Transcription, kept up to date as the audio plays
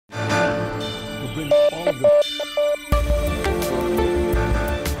bring all of them.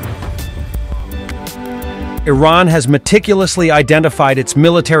 Iran has meticulously identified its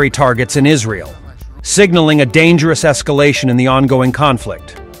military targets in Israel, signaling a dangerous escalation in the ongoing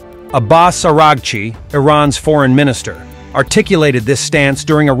conflict. Abbas Araghchi, Iran's foreign minister, articulated this stance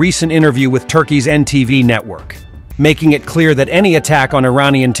during a recent interview with Turkey's NTV network, making it clear that any attack on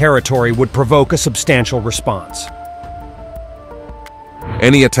Iranian territory would provoke a substantial response.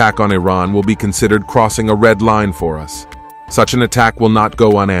 Any attack on Iran will be considered crossing a red line for us. Such an attack will not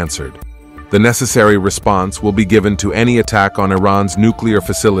go unanswered. The necessary response will be given to any attack on Iran's nuclear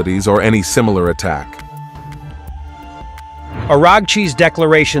facilities or any similar attack. Araghchi's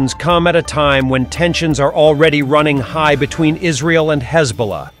declarations come at a time when tensions are already running high between Israel and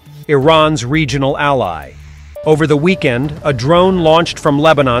Hezbollah, Iran's regional ally. Over the weekend, a drone launched from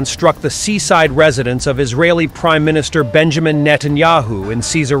Lebanon struck the seaside residence of Israeli Prime Minister Benjamin Netanyahu in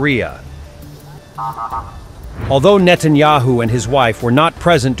Caesarea. Although Netanyahu and his wife were not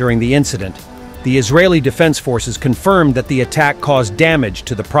present during the incident, the Israeli Defense Forces confirmed that the attack caused damage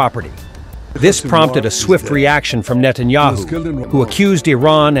to the property. This prompted a swift reaction from Netanyahu, who accused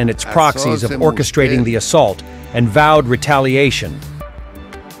Iran and its proxies of orchestrating the assault and vowed retaliation.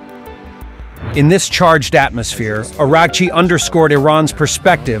 In this charged atmosphere, Araghchi underscored Iran's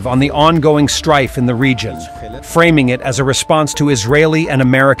perspective on the ongoing strife in the region, framing it as a response to Israeli and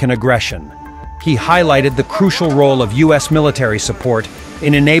American aggression. He highlighted the crucial role of U.S. military support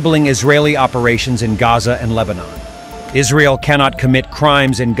in enabling Israeli operations in Gaza and Lebanon. Israel cannot commit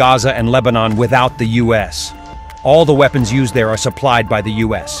crimes in Gaza and Lebanon without the U.S. All the weapons used there are supplied by the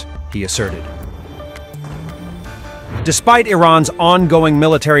U.S., he asserted. Despite Iran's ongoing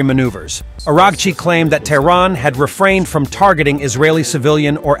military maneuvers, Araghchi claimed that Tehran had refrained from targeting Israeli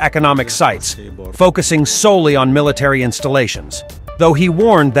civilian or economic sites, focusing solely on military installations, though he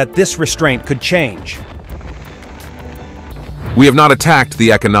warned that this restraint could change. We have not attacked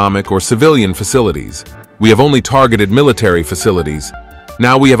the economic or civilian facilities. We have only targeted military facilities.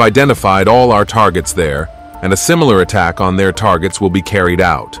 Now we have identified all our targets there, and a similar attack on their targets will be carried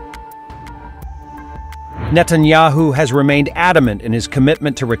out. Netanyahu has remained adamant in his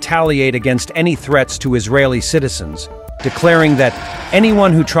commitment to retaliate against any threats to Israeli citizens, declaring that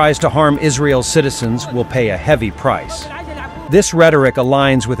anyone who tries to harm Israel's citizens will pay a heavy price. This rhetoric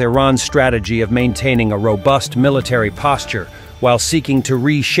aligns with Iran's strategy of maintaining a robust military posture while seeking to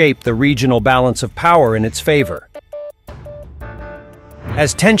reshape the regional balance of power in its favor.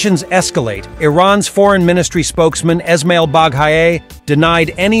 As tensions escalate, Iran's foreign ministry spokesman Esmail Baghai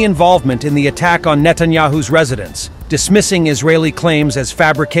denied any involvement in the attack on Netanyahu's residence, dismissing Israeli claims as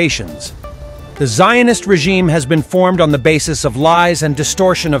fabrications. The Zionist regime has been formed on the basis of lies and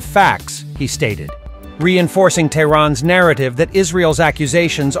distortion of facts, he stated, reinforcing Tehran's narrative that Israel's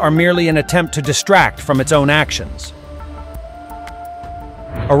accusations are merely an attempt to distract from its own actions.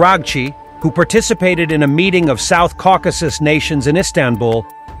 Araghchi, who participated in a meeting of South Caucasus nations in Istanbul,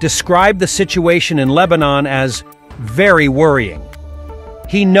 described the situation in Lebanon as very worrying.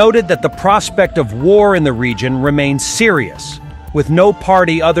 He noted that the prospect of war in the region remains serious, with no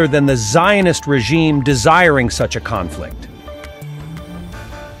party other than the Zionist regime desiring such a conflict.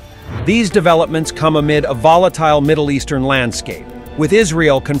 These developments come amid a volatile Middle Eastern landscape, with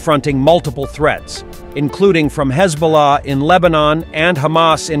Israel confronting multiple threats, including from Hezbollah in Lebanon and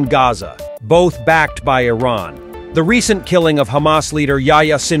Hamas in Gaza, both backed by Iran. The recent killing of Hamas leader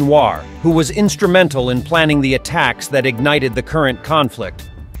Yahya Sinwar, who was instrumental in planning the attacks that ignited the current conflict,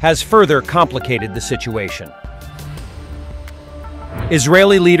 has further complicated the situation.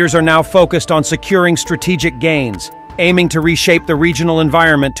 Israeli leaders are now focused on securing strategic gains, aiming to reshape the regional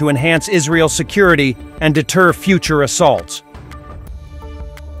environment to enhance Israel's security and deter future assaults.